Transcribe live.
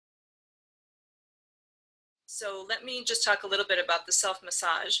So let me just talk a little bit about the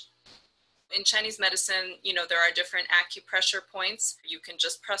self-massage. In Chinese medicine, there are different acupressure points. You can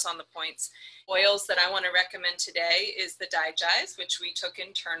just press on the points. Oils that I want to recommend today is the Digestion, which we took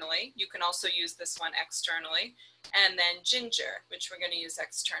internally. You can also use this one externally. And then ginger, which we're going to use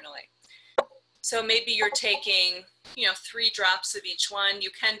externally. So maybe you're taking, 3 drops of each one.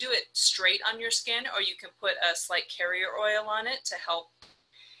 You can do it straight on your skin, or you can put a slight carrier oil on it to help.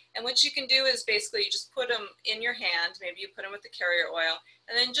 And what you can do is basically you just put them in your hand. Maybe you put them with the carrier oil,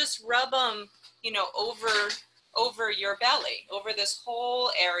 and then just rub them, over your belly, over this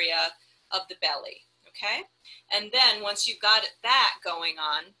whole area of the belly, okay? And then once you've got that going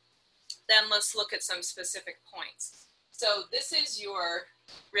on, then let's look at some specific points. So this is your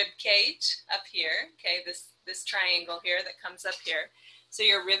rib cage up here, okay? This triangle here that comes up here. So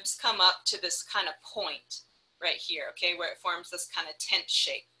your ribs come up to this kind of point right here, okay, where it forms this kind of tent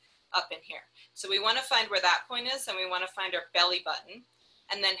shape up in here. So we want to find where that point is, and we want to find our belly button.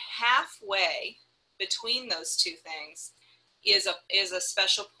 And then halfway between those two things is a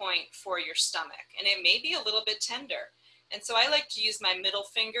special point for your stomach. And it may be a little bit tender. And so I like to use my middle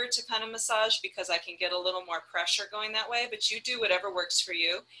finger to kind of massage because I can get a little more pressure going that way, but you do whatever works for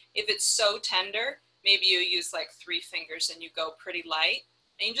you. If it's so tender, maybe you use like 3 fingers and you go pretty light,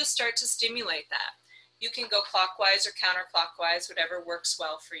 and you just start to stimulate that. You can go clockwise or counterclockwise, whatever works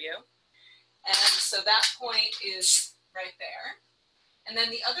well for you. And so that point is right there. And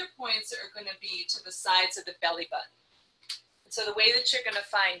then the other points are going to be to the sides of the belly button. And so the way that you're going to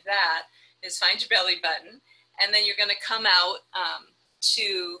find that is find your belly button, and then you're going to come out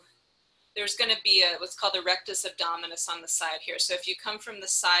there's going to be what's called the rectus abdominis on the side here. So if you come from the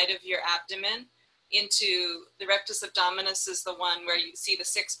side of your abdomen into the rectus abdominis is the one where you see the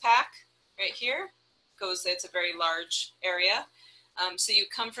 6-pack right here. It's a very large area. So you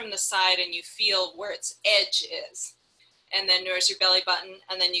come from the side and you feel where its edge is. And then there's your belly button,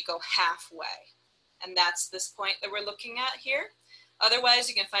 and then you go halfway. And that's this point that we're looking at here. Otherwise,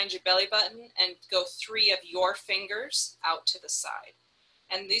 you can find your belly button and go 3 of your fingers out to the side.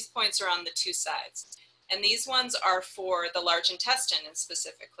 And these points are on the 2 sides. And these ones are for the large intestine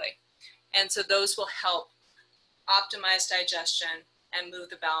specifically. And so those will help optimize digestion and move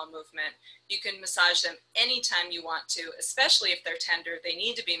the bowel movement. You can massage them anytime you want to, especially if they're tender. They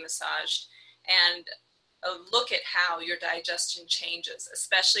need to be massaged. And look at how your digestion changes,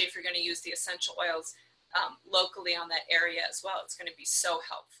 especially if you're going to use the essential oils locally on that area as well. It's going to be so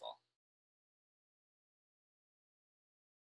helpful.